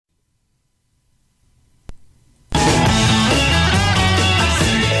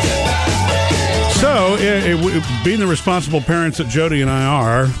being the responsible parents that Jody and I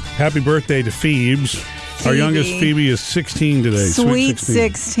are, happy birthday to Phoebes. Our youngest Phoebe is 16 today. Sweet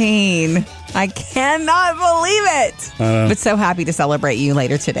 16. I cannot believe it. But so happy to celebrate you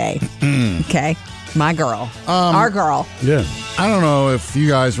later today. Okay. My girl. Our girl. Yeah. I don't know if you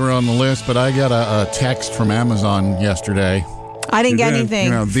guys were on the list, but I got a text from Amazon yesterday. I didn't get anything.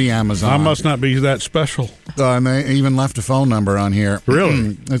 You know, the Amazon. I must not be that special. And they even left a phone number on here.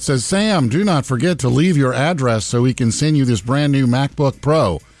 Really? It says, Sam, do not forget to leave your address so we can send you this brand new MacBook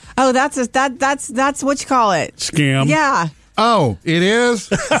Pro. Oh, that's what you call it. Scam. Yeah. Oh, it is?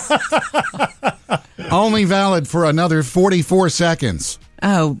 Only valid for another 44 seconds.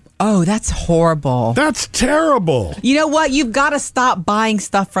 Oh, that's horrible. That's terrible. You know what? You've got to stop buying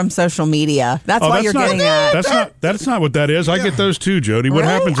stuff from social media. That's why you're getting that. That's not what that is. I get those too, Jody. What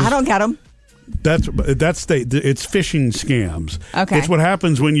happens is I don't get them. it's phishing scams. Okay. It's what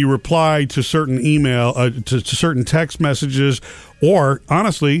happens when you reply to certain email, to certain text messages, or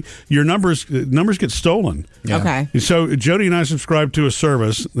honestly, your numbers get stolen. Yeah. Okay. So Jody and I subscribe to a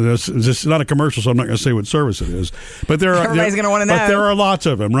service. This is not a commercial, so I'm not going to say what service it is. But Everybody's going to want to know. But there are lots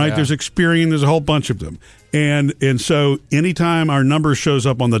of them, right? Yeah. There's Experian. There's a whole bunch of them. And so anytime our number shows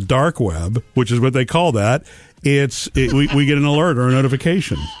up on the dark web, which is what they call that, we get an alert or a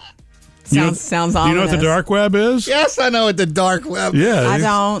notification. Sounds ominous. Do you know what the dark web is? Yes, I know what the dark web is. Yeah. I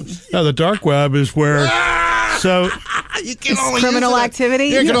don't. No, the dark web is where... So... You can It's criminal activity?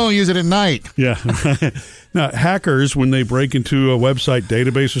 You can only use it at night. Yeah. Now, hackers, when they break into a website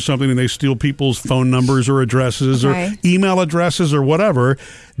database or something and they steal people's phone numbers or addresses or email addresses or whatever,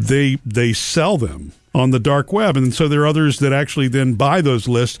 they sell them on the dark web. And so there are others that actually then buy those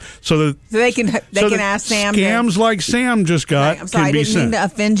lists so that they can ask Sam. Scams like Sam just got I'm sorry, can I be didn't sent. mean to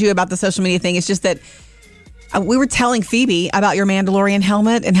offend you about the social media thing. It's just that we were telling Phoebe about your Mandalorian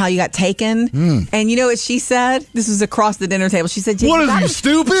helmet and how you got taken. And you know what she said? This was across the dinner table. She said, What is you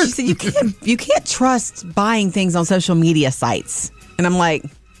stupid? She said, you can't trust buying things on social media sites. And I'm like,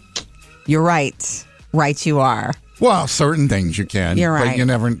 you're right. Right you are. Well, certain things you can. You're right. But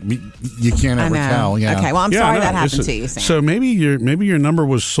you can't ever tell. Yeah. Okay, well, I'm sorry that happened to you, Sam. So maybe your number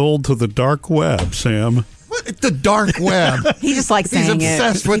was sold to the dark web, Sam. What? The dark web. He just likes saying it. He's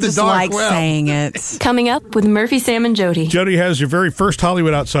obsessed with the dark web. He just likes saying it. Coming up with Murphy, Sam, and Jody. Jody has your very first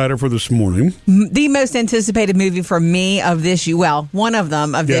Hollywood Outsider for this morning. The most anticipated movie for me of this year, well, one of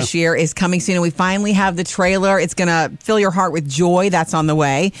them of this year is coming soon, and we finally have the trailer. It's going to fill your heart with joy. That's on the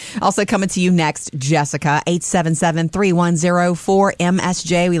way. Also coming to you next, Jessica,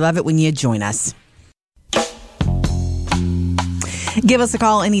 877-310-4MSJ. We love it when you join us. Give us a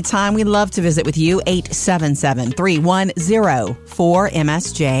call anytime. We'd love to visit with you.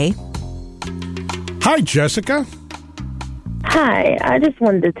 877-310-4MSJ. Hi, Jessica. Hi, I just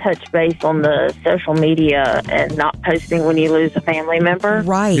wanted to touch base on the social media and not posting when you lose a family member.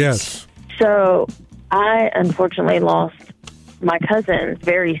 Right. Yes. So I unfortunately lost my cousin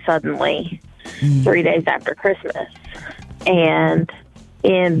very suddenly 3 days after Christmas. And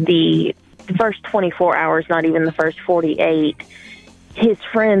in the first 24 hours, not even the first 48, his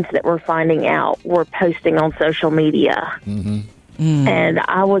friends that were finding out were posting on social media. And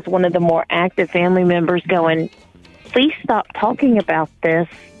I was one of the more active family members going, please stop talking about this.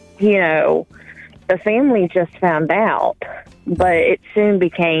 You know, the family just found out, but it soon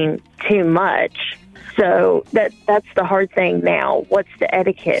became too much. So that's the hard thing now. What's the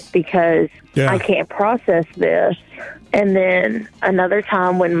etiquette? Because I can't process this. And then another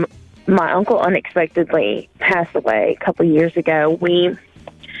time when my uncle unexpectedly passed away a couple years ago, we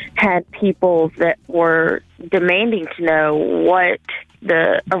had people that were demanding to know what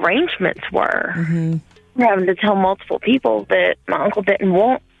the arrangements were. We're having to tell multiple people that my uncle didn't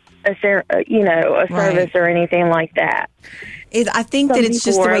want a service or anything like that. I think that it's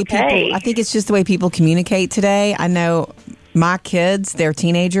just the way people. I think it's just the way people communicate today. I know my kids; they're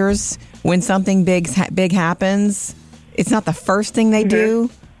teenagers. When something big happens, it's not the first thing they do,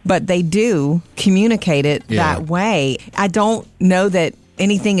 but they do communicate it that way. I don't know that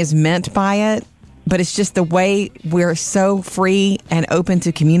anything is meant by it, but it's just the way we're so free and open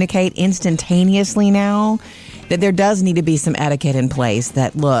to communicate instantaneously now that there does need to be some etiquette in place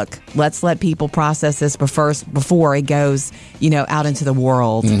that, look, let's let people process this before it goes, out into the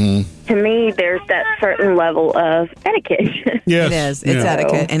world. To me, there's that certain level of etiquette. Yes. It is. It's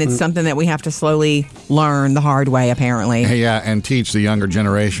etiquette, and it's something that we have to slowly learn the hard way, apparently. Yeah, and teach the younger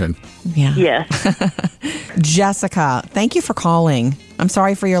generation. Yeah. Yes. Jessica, thank you for calling. I'm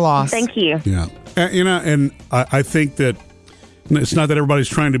sorry for your loss. Thank you. Yeah. And I think that It's not that everybody's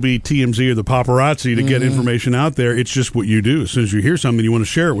trying to be TMZ or the paparazzi to get information out there. It's just what you do. As soon as you hear something, you want to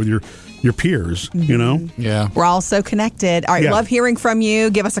share it with your peers, you know? Yeah. We're all so connected. All right, love hearing from you.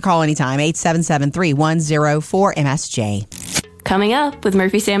 Give us a call anytime, 877-310-4MSJ. Coming up with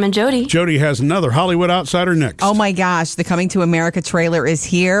Murphy, Sam, and Jody. Jody has another Hollywood Outsider next. Oh my gosh, the Coming to America trailer is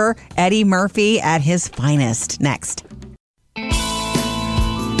here. Eddie Murphy at his finest. Next.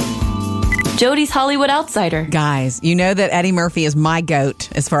 Jody's Hollywood Outsider. Guys, you know that Eddie Murphy is my GOAT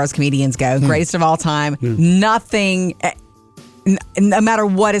as far as comedians go. Greatest of all time. Nothing, no matter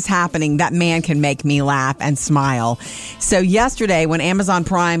what is happening, that man can make me laugh and smile. So yesterday when Amazon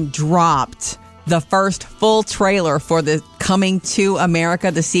Prime dropped the first full trailer for the Coming to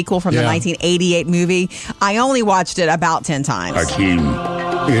America, the sequel from the 1988 movie, I only watched it about 10 times. Hakeem,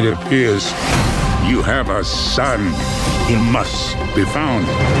 it appears you have a son. He must be found.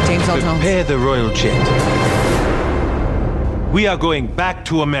 James Earl Jones. Prepare the royal jet. We are going back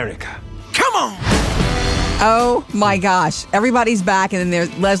to America. Come on! Oh my gosh. Everybody's back. And then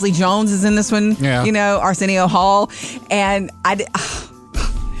there's Leslie Jones is in this one. Yeah. You know, Arsenio Hall. And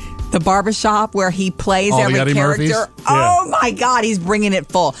the barbershop where he plays every Eddie character. Murphys? Oh my God, he's bringing it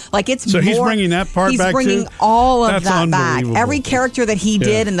full. Like it's So more, he's bringing that part back too? He's bringing all of That's that back. unbelievable. Every character that he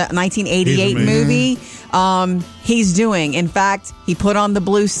did in the 1988 He's amazing. movie, he's doing. In fact, he put on the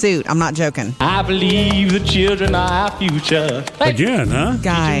blue suit. I'm not joking. I believe the children are our future. Again, huh?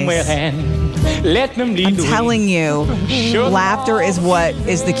 Guys, Let them lead I'm telling you, laughter is what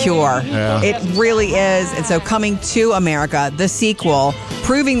is the cure. Yeah. It really is. And so Coming to America, the sequel,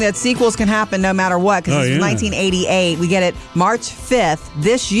 proving that sequels can happen no matter what, because this was 1988. We get it March 5th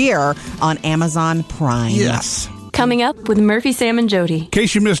this year on Amazon Prime. Yes. Coming up with Murphy, Sam, and Jody. In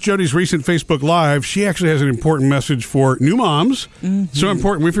case you missed Jody's recent Facebook Live, she actually has an important message for new moms. So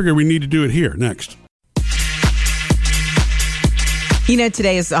important, we figured we need to do it here next. You know,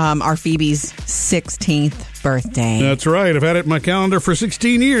 today is our Phoebe's 16th birthday. That's right. I've had it in my calendar for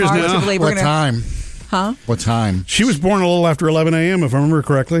 16 years Hard to now. believe. What time? Huh? What time? She was born a little after 11 a.m., if I remember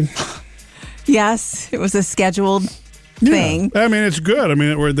correctly. Yes, it was a scheduled thing. I mean, it's good. I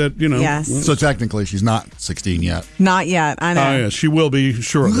mean, Yes. So technically, she's not 16 yet. Not yet. I know. Oh, yeah, she will be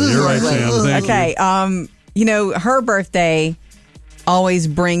shortly. You're right, Sam. Thank you. Okay. You know, her birthday always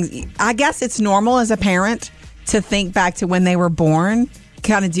brings, I guess it's normal as a parent to think back to when they were born.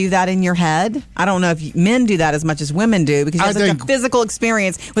 Kind of do that in your head. I don't know if men do that as much as women do because you have such a physical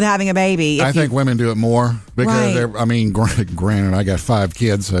experience with having a baby. I think women do it more because Right. I mean, granted, I got 5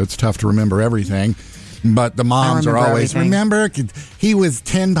 kids, so it's tough to remember everything. But the moms are remember always, everything. remember, he was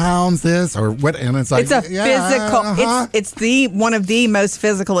 10 pounds this or what? And it's like, It's a physical. It's the one of the most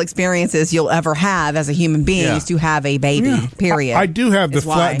physical experiences you'll ever have as a human being is to have a baby. Period. I do have the Is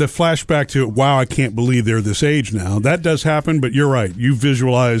why. the flashback to, wow, I can't believe they're this age now. That does happen, but you're right. You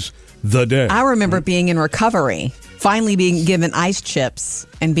visualize the day. I remember being in recovery, finally being given ice chips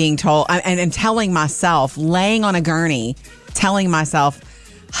and being told, and telling myself, laying on a gurney, telling myself,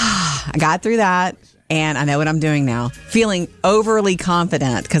 I got through that. And I know what I'm doing now. Feeling overly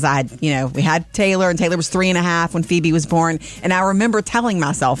confident because we had Taylor, and Taylor was 3.5 when Phoebe was born. And I remember telling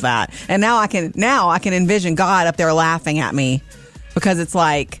myself that. And now I can envision God up there laughing at me because it's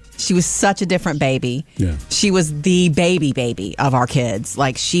like she was such a different baby. Yeah. She was the baby of our kids.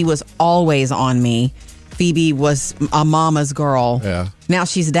 Like she was always on me. Phoebe was a mama's girl. Yeah. Now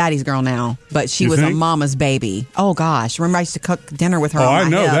she's a daddy's girl now, but she was a mama's baby. Oh gosh. Remember I used to cook dinner with her on my I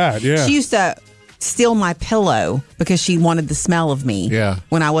know hip. that, yeah. She used to steal my pillow because she wanted the smell of me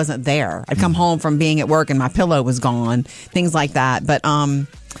when I wasn't there. I'd come home from being at work and my pillow was gone, things like that. But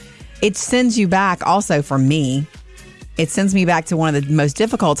it sends you back also for me. It sends me back to one of the most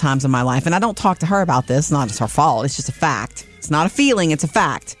difficult times of my life. And I don't talk to her about this. It's not her fault. It's just a fact. It's not a feeling. It's a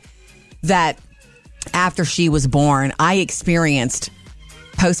fact that after she was born, I experienced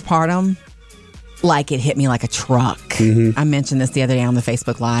postpartum like it hit me like a truck. I mentioned this the other day on the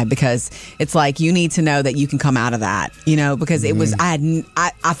Facebook Live because it's like you need to know that you can come out of that, because it was,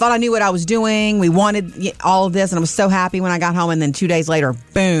 I thought I knew what I was doing. We wanted all of this and I was so happy when I got home, and then 2 days later,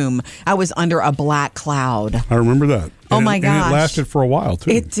 boom, I was under a black cloud. I remember that. Oh my gosh. And it lasted for a while,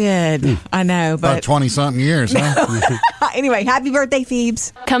 too. It did. I know, About but 20-something years, huh? anyway, happy birthday,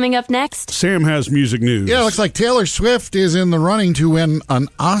 Phoebes. Coming up next. Sam has music news. Yeah, it looks like Taylor Swift is in the running to win an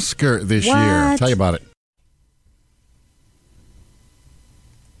Oscar this year. I'll tell you about it.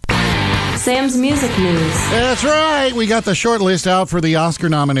 Sam's music news. That's right. We got the short list out for the Oscar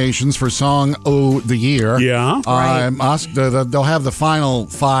nominations for Song of the Year. Yeah. They'll have the final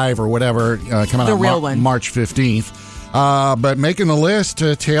 5 or whatever coming The out real one. March 15th. But making the list,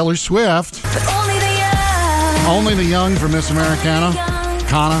 Taylor Swift. Only the Only the Young from Miss Americana.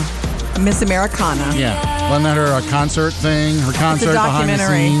 Miss Americana. Yeah. Wasn't that her concert thing? Her concert It's a behind the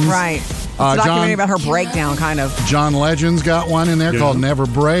documentary, scenes? right. It's a documentary about her breakdown, kind of. John Legend's got one in there called Never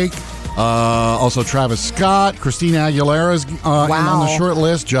Break. Also Travis Scott, Christina Aguilera's in on the short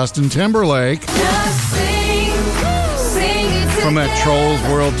list. Justin Timberlake. From that Trolls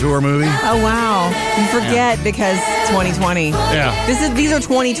World Tour movie. Oh, wow. You forget because 2020. Yeah. These are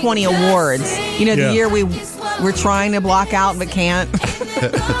 2020 awards. You know, the year we're trying to block out but can't.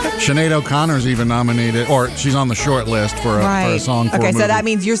 Sinead O'Connor's even nominated, or she's on the short list for a song for a movie. So that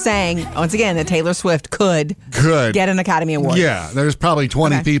means you're saying, once again, that Taylor Swift could get an Academy Award. Yeah, there's probably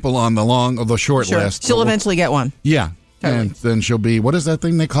 20 people on the short list. She'll eventually get one. Yeah. Totally. And then she'll be, what is that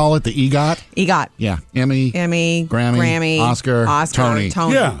thing they call it? The EGOT? EGOT. Yeah. Emmy, Grammy, Oscar, Tony.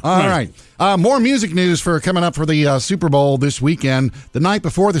 Yeah. All right. More music news for coming up for the Super Bowl this weekend. The night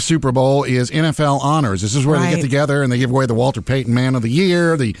before the Super Bowl is NFL Honors. This is where they get together and they give away the Walter Payton Man of the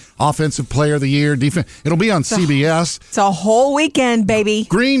Year, the Offensive Player of the Year. It'll be on CBS. It's a whole weekend, baby.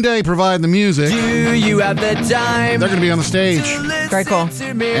 Green Day provide the music. Do you have the time? They're going to be on the stage. Very cool.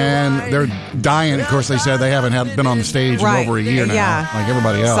 And they're dying. Of course, they said they haven't been on the stage in over a year now, like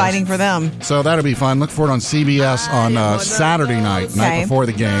everybody else. Exciting for them. So that'll be fun. Look for it on CBS on Saturday night before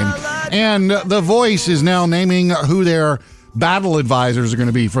the game. And The Voice is now naming who their battle advisors are going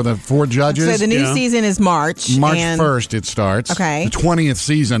to be for the 4 judges. So the new season is March. March 1st it starts. Okay. The 20th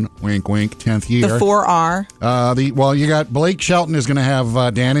season, wink, wink, 10th year. The 4 are? You got Blake Shelton is going to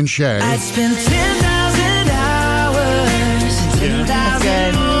have Dan and Shay. I spent 10,000 hours. 10,000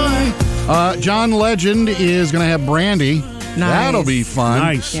 Good. John Legend is going to have Brandy. Nice. That'll be fun.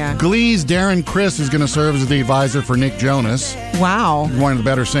 Nice. Yeah. Glee's Darren Criss is going to serve as the advisor for Nick Jonas. Wow. One of the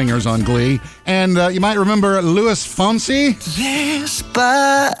better singers on Glee. And you might remember Louis Fonsi.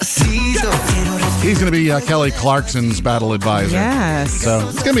 He's going to be Kelly Clarkson's battle advisor. Yes. So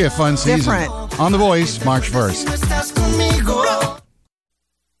it's going to be a fun season. Different. On The Voice, March 1st.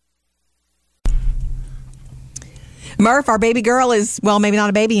 Murph, our baby girl is, well, maybe not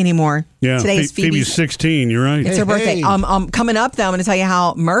a baby anymore. Yeah, Today is Phoebe's 16. You're right. It's her birthday. Coming up, though, I'm going to tell you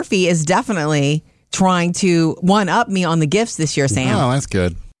how Murphy is definitely trying to one-up me on the gifts this year, Sam. Oh, that's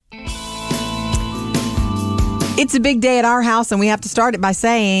good. It's a big day at our house, and we have to start it by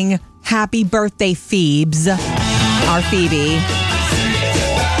saying, happy birthday, Phoebes. Our Phoebe.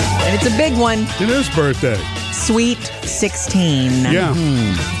 And it's a big one. It is birthday. Sweet 16. Yeah.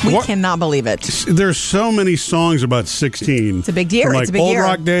 We cannot believe it. There's so many songs about 16. It's a big year. From like it's a big old year.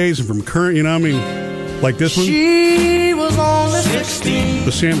 rock days and from current, I mean, like this one. She was only 16.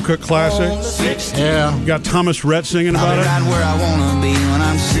 The Sam Cooke classic. Yeah. You got Thomas Rhett singing about it. Right where I wanna be when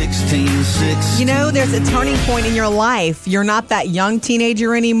I'm 16. You know, there's a turning point in your life. You're not that young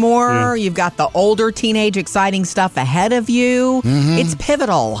teenager anymore. Yeah. You've got the older teenage exciting stuff ahead of you. Mm-hmm. It's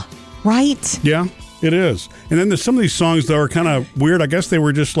pivotal, right? Yeah, it is. And then there's some of these songs that are kind of weird. I guess they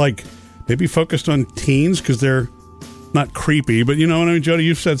were just like maybe focused on teens because they're not creepy. But you know what I mean, Jody?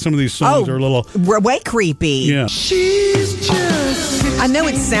 You've said some of these songs are a little... way creepy. Yeah. She's just... I know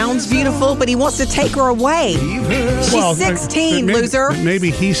it sounds beautiful, but he wants to take her away. She's 16, maybe, loser. Maybe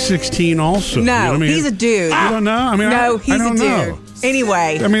he's 16 also. No, you know what I mean? he's a dude. You don't know? I mean, no, I he's don't a dude. know.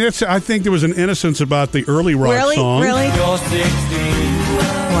 Anyway. I mean, I think there was an innocence about the early rock songs. Really? You're 16.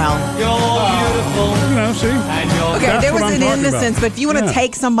 Well. You're beautiful. You know, see? Okay, That's there was what I'm an talking innocence, about. but if you want to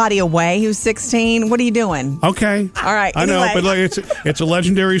take somebody away who's 16, what are you doing? Okay. All right. I know, anyway. but like, it's a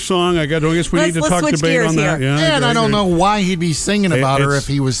legendary song. I guess we need to Let's talk switch debate gears on that. here. Yeah, And I don't know why he'd be singing about her if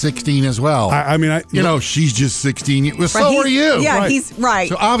he was 16 as well. I mean, she's just 16. Right, So are you. Yeah, Right. he's right.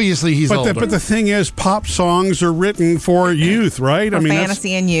 So obviously he's older. But the thing is, pop songs are written for youth, right? For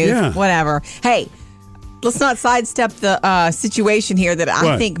fantasy and youth, yeah. whatever. Hey, let's not sidestep the situation here that I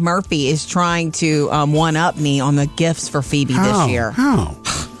What? think Murphy is trying to one-up me on the gifts for Phoebe this year. How?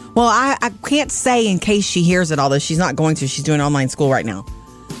 Well, I can't say in case she hears it, although she's not going to. She's doing online school right now.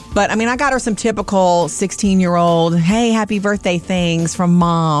 But, I mean, I got her some typical 16-year-old, hey, happy birthday things from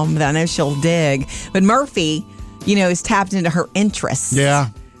Mom that I know she'll dig. But Murphy, is tapped into her interests. Yeah.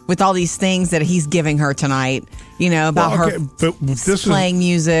 With all these things that he's giving her tonight, about her playing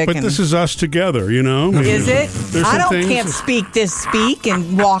music. But this is us together, I mean, Is it? there's I some can't speak this speak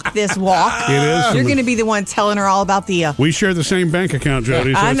and walk this walk. It is. You're going to be the one telling her all about the... We share the same bank account,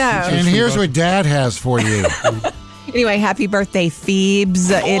 Jody. I know. And here's what Dad has for you. Anyway, happy birthday,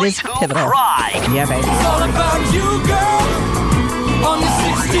 Phoebes. It is pivotal. Yeah, baby. It's all about you, girl. On your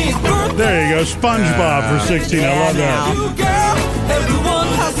 16th birthday. There you go. SpongeBob for 16. I love that. You, girl. Everyone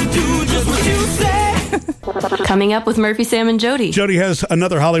has to do just what you say. Coming up with Murphy, Sam, and Jody. Jody has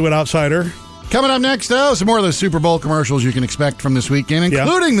another Hollywood outsider. Coming up next, though, some more of the Super Bowl commercials you can expect from this weekend,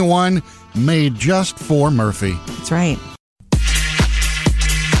 including the one made just for Murphy. That's right.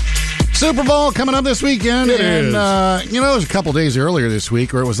 Super Bowl coming up this weekend. There's a couple days earlier this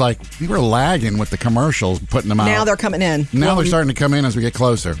week where it was like we were lagging with the commercials, putting them out. Now they're coming in. Now they're starting to come in as we get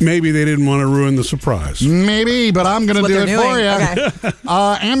closer. Maybe they didn't want to ruin the surprise. Maybe, but I'm going to do it for you. Okay.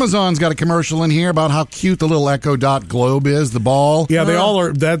 Amazon's got a commercial in here about how cute the little Echo Dot globe is, the ball. Yeah, they all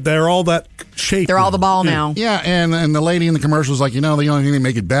are. They're all that shape. They're all the ball now. Yeah, and the lady in the commercial is like, the only thing that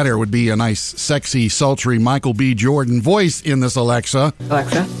make it better would be a nice, sexy, sultry Michael B. Jordan voice in this Alexa.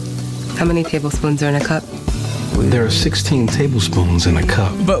 Alexa, how many tablespoons are in a cup? There are 16 tablespoons in a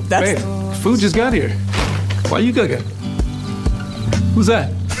cup. But that's food just got here. Why are you cooking? Who's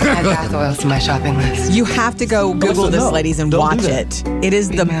that? Add bath oils to my shopping list. You have to go Google this, ladies, and watch it. It is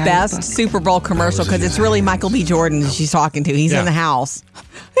the best Super Bowl commercial because it's really Michael B. Jordan she's talking to. He's in the house.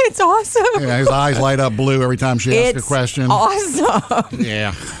 It's awesome. Yeah, his eyes light up blue every time she asks a question. Awesome.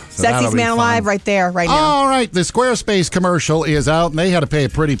 Yeah. So Sexiest Man Alive right there, right now. All right, the Squarespace commercial is out, and they had to pay a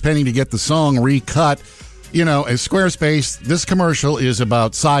pretty penny to get the song recut. As Squarespace, this commercial is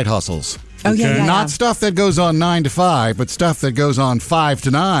about side hustles. Oh, yeah. Not stuff that goes on 9 to 5, but stuff that goes on 5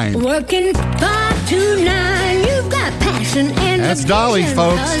 to 9. Working 5 to 9, you've got passion and that's Dolly,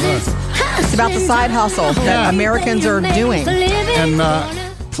 folks. It's about the side hustle that Americans are doing. And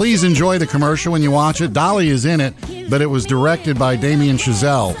please enjoy the commercial when you watch it. Dolly is in it, but it was directed by Damien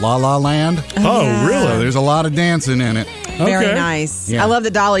Chazelle, La La Land. Oh, really? So there's a lot of dancing in it. Very nice. Yeah. I love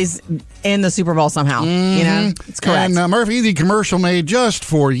that Dolly's in the Super Bowl somehow. It's correct. And Murphy, the commercial made just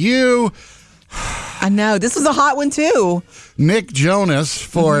for you. I know. This was a hot one, too. Nick Jonas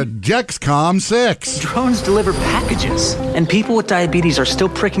for Dexcom 6. Drones deliver packages, and people with diabetes are still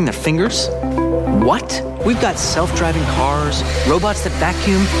pricking their fingers? What? We've got self-driving cars, robots that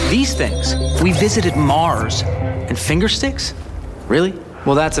vacuum, these things. We visited Mars. And finger sticks? Really?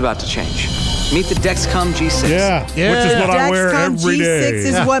 Well, that's about to change. Meet the Dexcom G6. Yeah, which is what I wear every day. Dexcom G6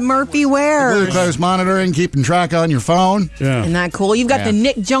 is what Murphy wears. Glucose monitoring, keeping track on your phone. Yeah. Isn't that cool? You've got the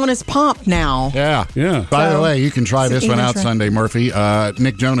Nick Jonas pump now. Yeah. By the way, you can try this one out Sunday, Murphy.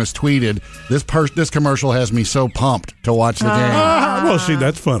 Nick Jonas tweeted, this commercial has me so pumped to watch the game. Well, see,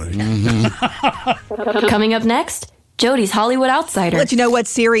 that's funny. Coming up next, Jody's Hollywood Outsider. Let you know what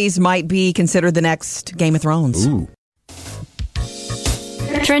series might be considered the next Game of Thrones. Ooh.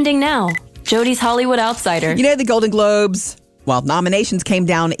 Trending now, Jody's Hollywood Outsider. The Golden Globes. Well, nominations came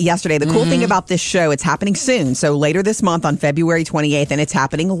down yesterday. The cool thing about this show, it's happening soon. So later this month on February 28th, and it's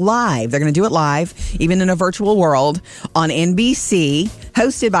happening live. They're going to do it live, even in a virtual world, on NBC,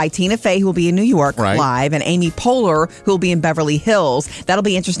 hosted by Tina Fey, who will be in New York live, and Amy Poehler, who will be in Beverly Hills. That'll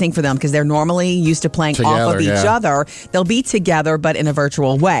be interesting for them because they're normally used to playing off of each other. They'll be together, but in a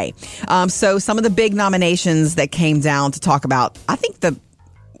virtual way. So some of the big nominations that came down to talk about, I think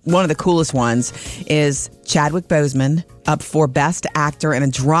one of the coolest ones is Chadwick Boseman up for Best Actor in a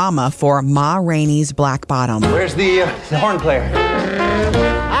Drama for Ma Rainey's Black Bottom. Where's the horn player?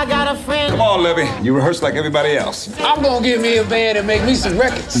 I got a friend. Come on, Levy. You rehearse like everybody else. I'm going to get me a band and make me some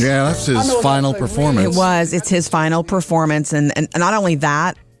records. Yeah, that's his final performance. It's his final performance. And not only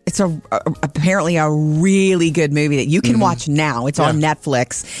that, it's apparently a really good movie that you can watch now. It's on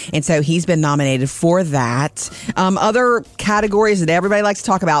Netflix. And so he's been nominated for that. Other categories that everybody likes to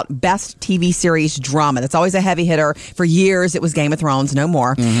talk about, Best TV Series Drama. That's always a heavy hitter. For years, it was Game of Thrones, no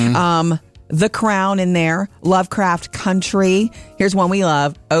more. The Crown in there. Lovecraft Country. Here's one we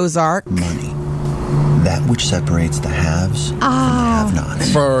love, Ozark. Money. That which separates the haves from the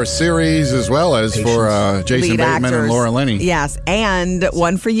have-nots. For series as well as for Jason Bateman and Laura Linney. Yes, and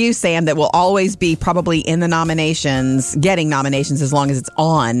one for you, Sam, that will always be probably in the nominations, getting nominations as long as it's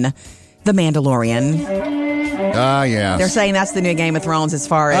on, The Mandalorian. Yeah. They're saying that's the new Game of Thrones as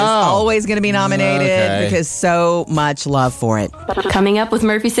far as always going to be nominated because so much love for it. Coming up with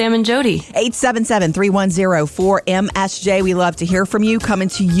Murphy, Sam, and Jody. 877-310-4MSJ. We love to hear from you. Coming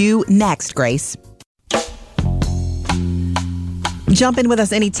to you next, Grace. Jump in with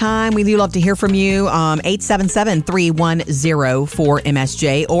us anytime. We do love to hear from you.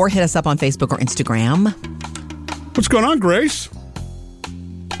 877-310-4MSJ or hit us up on Facebook or Instagram. What's going on, Grace?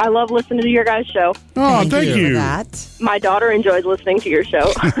 I love listening to your guys' show. Oh, thank you. For that. My daughter enjoys listening to your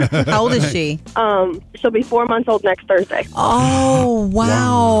show. How old is she? She'll be 4 months old next Thursday. Oh,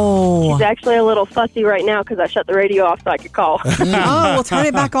 wow. She's actually a little fussy right now because I shut the radio off so I could call. Oh, well, turn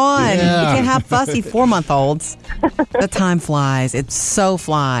it back on. Yeah. You can't have fussy 4-month-olds. The time flies. It so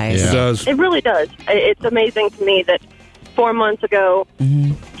flies. It does. It really does. It's amazing to me that 4 months ago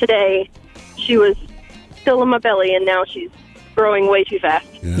today, she was still in my belly, and now she's growing way too fast.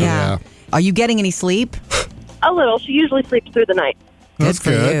 Yeah. Are you getting any sleep? A little. She usually sleeps through the night. That's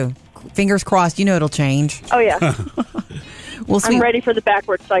good. You. Fingers crossed. You know it'll change. Oh, yeah. Well, I'm ready for the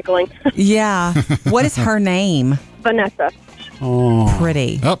backward cycling. Yeah. What is her name? Vanessa. Oh.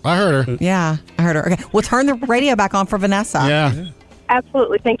 Pretty. Oh, I heard her. Yeah, I heard her. Okay. Well, turn the radio back on for Vanessa. Yeah.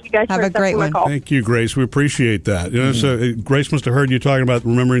 Absolutely. Thank you guys Have for a great accepting my one. call. Thank you, Grace. We appreciate that. So Grace must have heard you talking about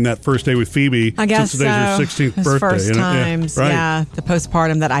remembering that first day with Phoebe. I guess since today's her 16th His birthday. first times, right. the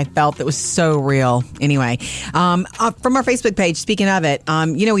postpartum that I felt that was so real. Anyway, from our Facebook page, speaking of it,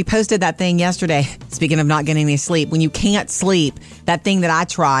 we posted that thing yesterday. Speaking of not getting any sleep, when you can't sleep, that thing that I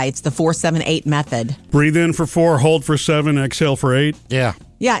try, it's the 4-7-8 method. Breathe in for 4, hold for 7, exhale for 8. Yeah.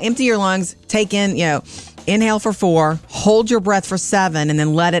 Yeah, empty your lungs, take in, inhale for 4, hold your breath for 7, and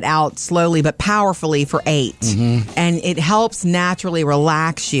then let it out slowly but powerfully for 8. Mm-hmm. And it helps naturally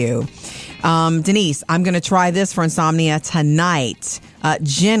relax you. Denise, I'm going to try this for insomnia tonight.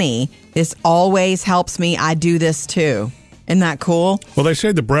 Jenny, this always helps me. I do this too. Isn't that cool? Well, they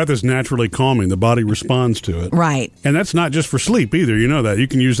say the breath is naturally calming. The body responds to it. Right. And that's not just for sleep either. You know that. You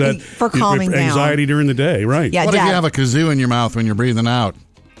can use that for calming anxiety down. During the day. Right. Yeah, what if you have a kazoo in your mouth when you're breathing out?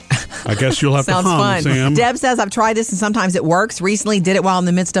 I guess you'll have to hum, fun. Sam. Deb says, I've tried this and sometimes it works. Recently did it while in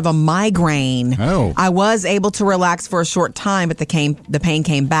the midst of a migraine. Oh. I was able to relax for a short time, but the pain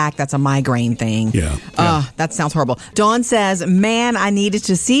came back. That's a migraine thing. Yeah. That sounds horrible. Dawn says, man, I needed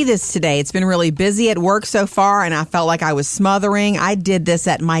to see this today. It's been really busy at work so far, and I felt like I was smothering. I did this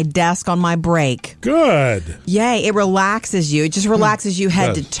at my desk on my break. Good. Yay. It relaxes you. It just relaxes you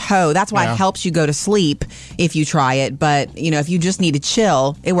head to toe. That's why it helps you go to sleep if you try it. But, if you just need to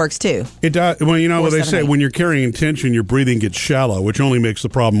chill, it works too. It does. Well, what they say, when you're carrying tension, your breathing gets shallow, which only makes the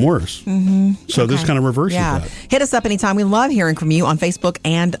problem worse. Mm-hmm. So this kind of reverses that. Hit us up anytime. We love hearing from you on Facebook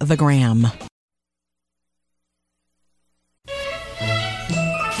and the Gram.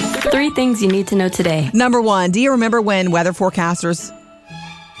 3 things you need to know today. Number 1, do you remember when weather forecasters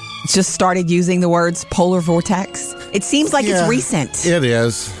just started using the words polar vortex? It seems like it's recent. It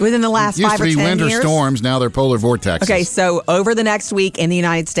is. Within the last 5 or 10 years. Used to be winter storms, now they're polar vortexes. Okay, so over the next week in the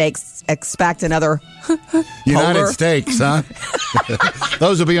United States, expect another United States, huh?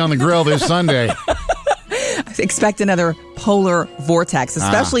 Those will be on the grill this Sunday. Expect another polar vortex,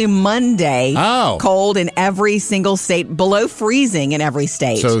 especially Monday. Oh. Cold in every single state, below freezing in every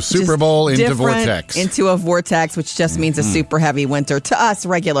state. So Super Bowl into vortex. Into a vortex, which just means a super heavy winter to us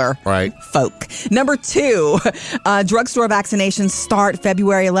regular folk. Number 2, drugstore vaccinations start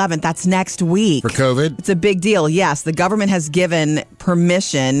February 11th. That's next week. For COVID? It's a big deal. Yes, the government has given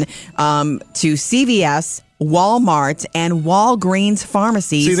permission to CVS, Walmart, and Walgreens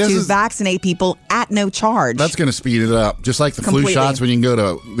pharmacies to vaccinate people at no charge. That's going to speed it up. Just like the flu shots when you can go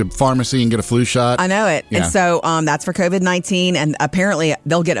to the pharmacy and get a flu shot. I know it. Yeah. And so that's for COVID-19, and apparently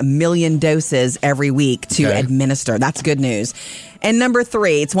they'll get 1 million doses every week to administer. That's good news. And number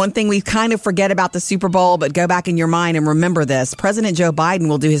 3, it's one thing we kind of forget about the Super Bowl, but go back in your mind and remember this. President Joe Biden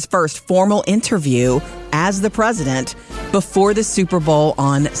will do his first formal interview as the president before the Super Bowl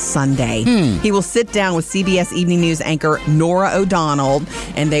on Sunday. He will sit down with CBS Evening News anchor Norah O'Donnell,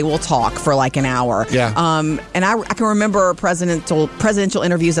 and they will talk for like an hour. Yeah. And I can remember presidential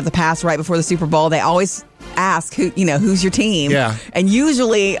interviews of the past right before the Super Bowl. They always ask who's your team. Yeah. And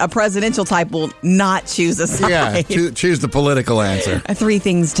usually a presidential type will not choose a side. Yeah, choose the political answer. 3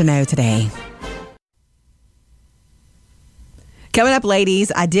 things to know today. Coming up,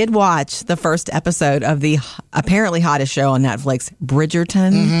 ladies, I did watch the first episode of the apparently hottest show on Netflix,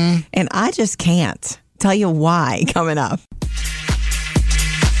 Bridgerton, and I just can't tell you why. Coming up.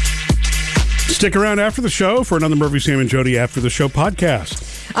 Stick around after the show for another Murphy, Sam, and Jody After the Show podcast.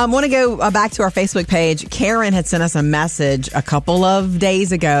 I want to go back to our Facebook page. Karen had sent us a message a couple of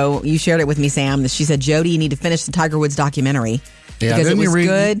days ago. You shared it with me, Sam. She said, Jody, you need to finish the Tiger Woods documentary. Yeah, because it was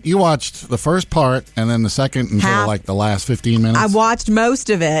good. You watched the first part and then the second until like the last 15 minutes? I watched most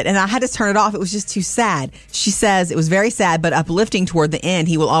of it and I had to turn it off. It was just too sad. She says it was very sad, but uplifting toward the end.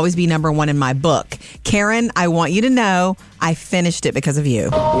 He will always be number 1 in my book. Karen, I want you to know I finished it because of you.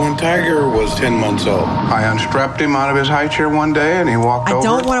 When Tiger was 10 months old, I unstrapped him out of his high chair one day and he walked over. I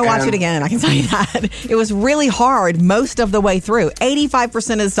don't want to watch it again. I can tell you that. It was really hard most of the way through.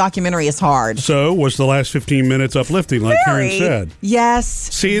 85% of this documentary is hard. So was the last 15 minutes uplifting, like Karen said? Yes.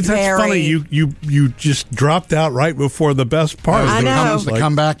 See, that's funny. You just dropped out right before the best part. I know. The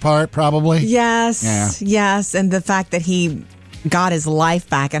comeback part, probably. Yes. Yeah. Yes. And the fact that he got his life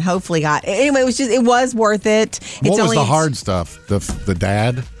back and hopefully anyway, it was worth it. What was the hard stuff? The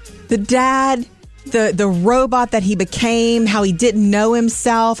dad? The dad, the robot that he became, how he didn't know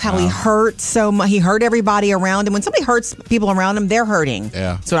himself, how he hurt so much. He hurt everybody around him. When somebody hurts people around him, they're hurting.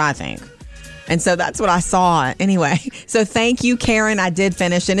 Yeah. That's what I think. And so that's what I saw. Anyway, so thank you, Karen. I did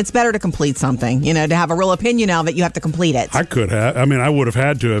finish, and it's better to complete something, to have a real opinion now that you have to complete it. I could have. I would have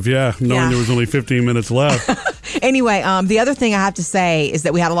had to have, knowing there was only 15 minutes left. Anyway, the other thing I have to say is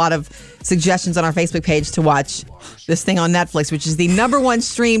that we had a lot of suggestions on our Facebook page to watch this thing on Netflix, which is the #1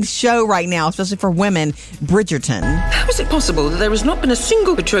 streamed show right now, especially for women, Bridgerton. How is it possible that there has not been a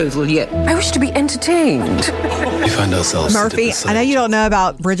single betrothal yet? I wish to be entertained. We find ourselves... Murphy, I know you don't know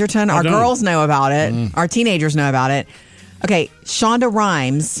about Bridgerton. Our girls know about it. Our teenagers know about it. Okay, Shonda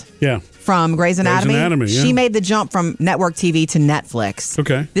Rhimes. Yeah. From Grey's Anatomy. Yeah. She made the jump from network TV to Netflix.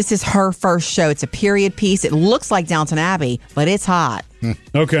 Okay. This is her first show. It's a period piece. It looks like Downton Abbey, but it's hot.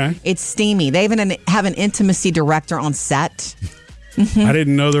 Okay. It's steamy. They even have an intimacy director on set. I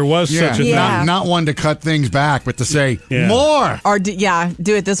didn't know there was such a thing. Not one to cut things back, but to say more. Or do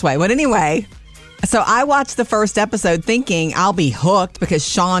it this way. But anyway, so I watched the first episode thinking I'll be hooked because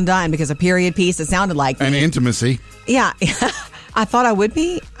Shonda and because a period piece, it sounded like an intimacy. Yeah. I thought I would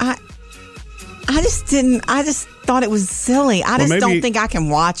be. I just didn't. I just thought it was silly. I just don't think I can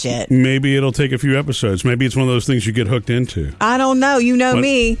watch it. Maybe it'll take a few episodes. Maybe it's one of those things you get hooked into. I don't know. You know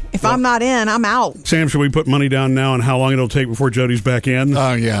me. If I'm not in, I'm out. Sam, should we put money down now on how long it'll take before Jody's back in?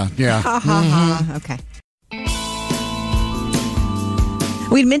 Oh, yeah. Okay.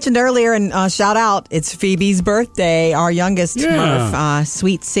 We'd mentioned earlier, and shout out, it's Phoebe's birthday, our youngest, Murph,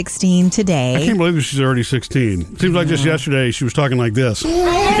 sweet 16 today. I can't believe she's already 16. Seems like just yesterday she was talking like this.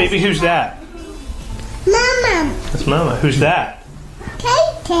 Baby, who's that? Mama. That's Mama. Who's that?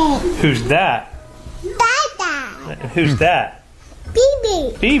 Katie. Who's that? Dada. Who's that?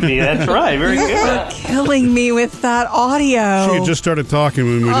 Phoebe, that's right. Very good. You're killing me with that audio. She had just started talking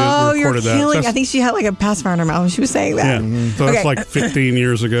when we recorded that. You're killing. I think she had like a pacifier in her mouth when she was saying that. Yeah, so that's like 15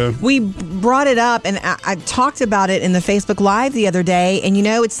 years ago. We brought it up, and I talked about it in the Facebook Live the other day, and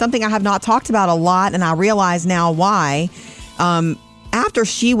it's something I have not talked about a lot, and I realize now why. After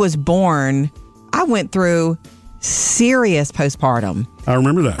she was born, I went through serious postpartum. I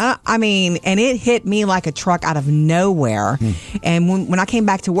remember that. And it hit me like a truck out of nowhere. And when I came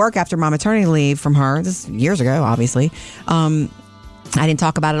back to work after my maternity leave from her, this is years ago, obviously, I didn't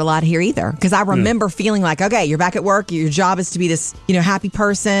talk about it a lot here either. Because I remember feeling like, okay, you're back at work. Your job is to be this, happy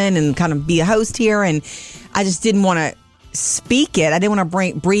person and kind of be a host here. And I just didn't want to speak it. I didn't want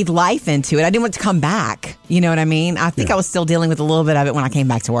to breathe life into it. I didn't want it to come back. You know what I mean? I think I was still dealing with a little bit of it when I came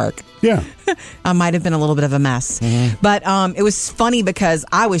back to work. Yeah. I might have been a little bit of a mess. But it was funny because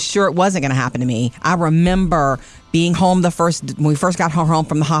I was sure it wasn't going to happen to me. I remember being home when we first got home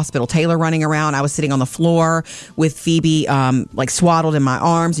from the hospital, Taylor running around. I was sitting on the floor with Phoebe swaddled in my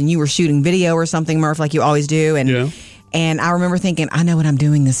arms, and you were shooting video or something, Murph, like you always do. And I remember thinking, I know what I'm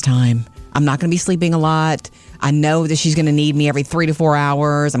doing this time. I'm not going to be sleeping a lot. I know that she's going to need me every 3 to 4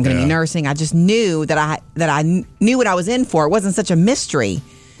 hours. I'm going to be nursing. I just knew that I knew what I was in for. It wasn't such a mystery.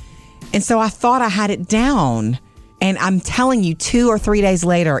 And so I thought I had it down. And I'm telling you, 2 or 3 days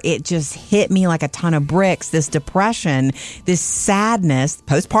later, it just hit me like a ton of bricks. This depression, this sadness,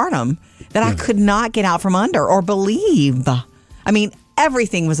 postpartum, that I could not get out from under or believe. I mean,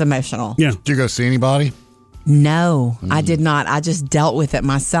 everything was emotional. Yeah. Did you go see anybody? No, I did not. I just dealt with it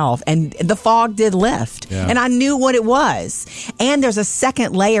myself. And the fog did lift. And I knew what it was. And there's a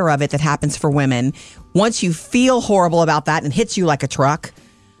second layer of it that happens for women. Once you feel horrible about that and hits you like a truck,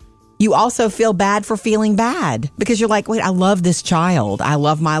 you also feel bad for feeling bad. Because you're like, wait, I love this child. I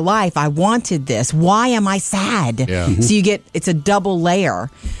love my life. I wanted this. Why am I sad? So it's a double layer.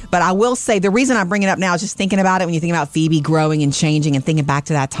 But I will say, the reason I bring it up now is just thinking about it when you think about Phoebe growing and changing and thinking back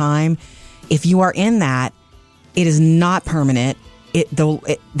to that time. If you are in that, it is not permanent.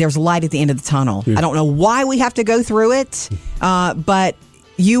 There's light at the end of the tunnel. I don't know why we have to go through it, but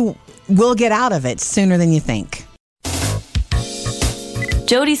you will get out of it sooner than you think.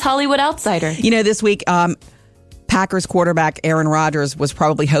 Jody's Hollywood Outsider. This week, Packers quarterback Aaron Rodgers was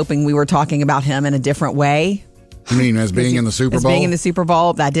probably hoping we were talking about him in a different way. You mean as being in the Super Bowl? As being in the Super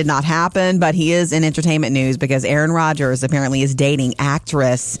Bowl. That did not happen, but he is in entertainment news because Aaron Rodgers apparently is dating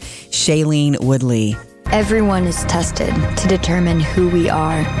actress Shailene Woodley. Everyone is tested to determine who we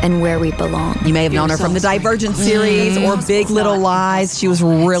are and where we belong. You may have known her from the Divergent series or Big Little Lies. She was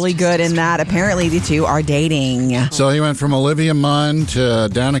really good in that. Apparently, the two are dating. So he went from Olivia Munn to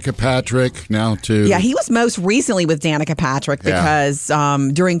Danica Patrick, now to... Yeah, he was most recently with Danica Patrick because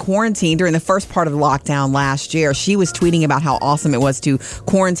during quarantine, during the first part of the lockdown last year, she was tweeting about how awesome it was to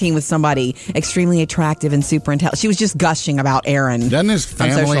quarantine with somebody extremely attractive and super intelligent. She was just gushing about Aaron. Doesn't his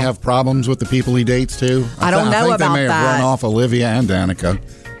family have problems with the people he dates too? I don't know about that. I think they may have run off Olivia and Danica.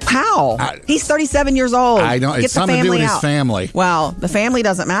 How? He's 37 years old. I don't. It's something to do with his family. Well, the family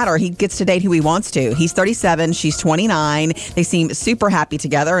doesn't matter. He gets to date who he wants to. He's 37. She's 29. They seem super happy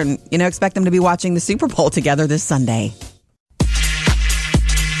together, and expect them to be watching the Super Bowl together this Sunday.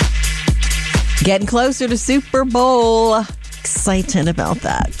 Getting closer to Super Bowl. Excited about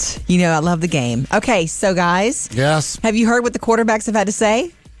that. I love the game. Okay, so guys. Yes. Have you heard what the quarterbacks have had to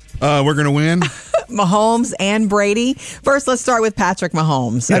say? We're going to win. Mahomes and Brady. First, let's start with Patrick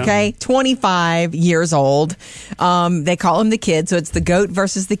Mahomes. Okay, 25 years old. They call him the kid, so it's the GOAT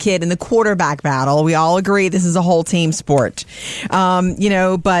versus the kid in the quarterback battle. We all agree this is a whole team sport.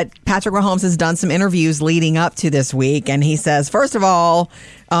 But Patrick Mahomes has done some interviews leading up to this week, and he says, first of all,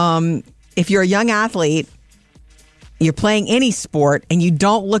 if you're a young athlete, you're playing any sport and you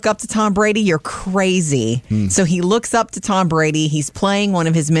don't look up to Tom Brady, you're crazy. So he looks up to Tom Brady. He's playing one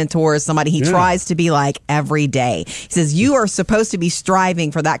of his mentors, somebody he tries to be like every day. He says, you are supposed to be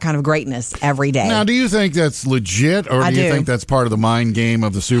striving for that kind of greatness every day. Now, do you think that's legit, or do you think that's part of the mind game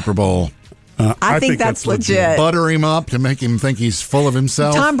of the Super Bowl? I think that's legit. Butter him up to make him think he's full of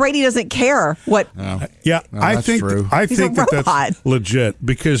himself. Tom Brady doesn't care what. I think that's legit,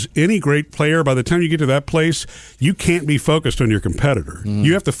 because any great player, by the time you get to that place, you can't be focused on your competitor.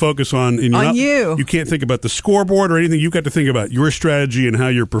 You have to focus on you. You can't think about the scoreboard or anything. You've got to think about your strategy and how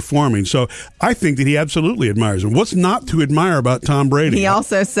you're performing. So I think that he absolutely admires him. What's not to admire about Tom Brady? He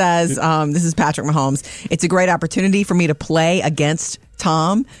also says, this is Patrick Mahomes, it's a great opportunity for me to play against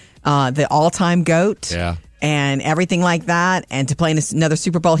Tom, the all-time GOAT, and everything like that, and to play in another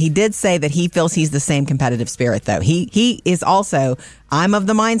Super Bowl. He did say that he feels he's the same competitive spirit, though. He is also, I'm of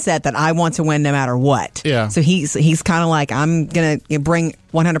the mindset that I want to win no matter what. Yeah. So he's kind of like, I'm going to bring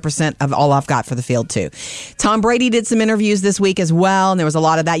 100% of all I've got for the field, too. Tom Brady did some interviews this week as well, and there was a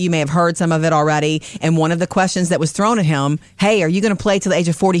lot of that. You may have heard some of it already. And one of the questions that was thrown at him, hey, are you going to play till the age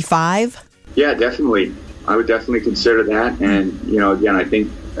of 45? Yeah, definitely. I would definitely consider that. And, again, I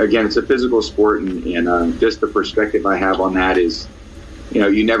think, it's a physical sport, and just the perspective I have on that is,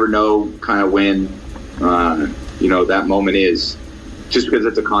 you never know kind of when, that moment is, just because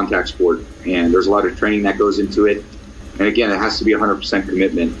it's a contact sport, and there's a lot of training that goes into it. And again, it has to be 100%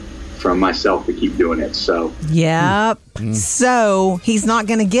 commitment from myself to keep doing it. So, yep. So he's not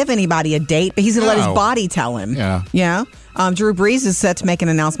going to give anybody a date, but he's going to let his body tell him. Yeah. Drew Brees is set to make an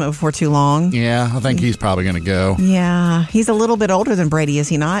announcement before too long. Yeah, I think he's probably going to go. Yeah, he's a little bit older than Brady, is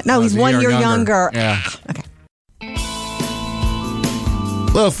he not? No, he's 1 year younger. Yeah. Okay.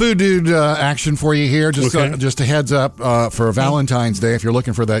 Little food dude action for you here. Just a heads up for Valentine's Day, if you're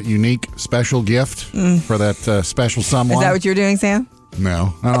looking for that unique special gift for that special someone. Is that what you're doing, Sam?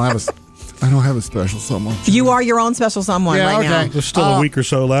 No, I don't have a special someone. You are your own special someone right now. There's still a week or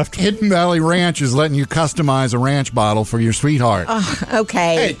so left. Hidden Valley Ranch is letting you customize a ranch bottle for your sweetheart.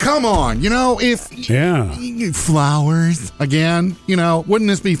 Okay. Hey, come on. Flowers again. Wouldn't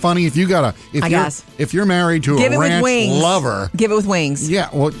this be funny if you got if you're married to a ranch lover? Give it with wings. Yeah.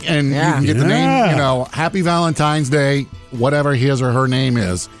 Well, and you can get the name. Happy Valentine's Day. Whatever his or her name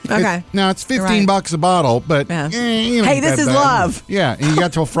is. Okay. Now it's $15 a bottle, but hey, this is love. Yeah, and you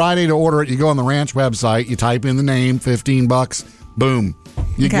got till Friday to order it. You go on the ranch website, you type in the name, $15, boom,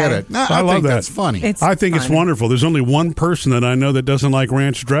 you get it. I love think that. That's funny. I think it's wonderful. There's only one person that I know that doesn't like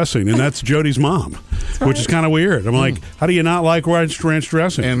ranch dressing, and that's Jody's mom, which is kind of weird. I'm like, how do you not like ranch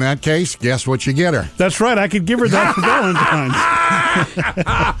dressing? In that case, guess what you get her? That's right. I could give her that for Valentine's.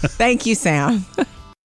 Thank you, Sam.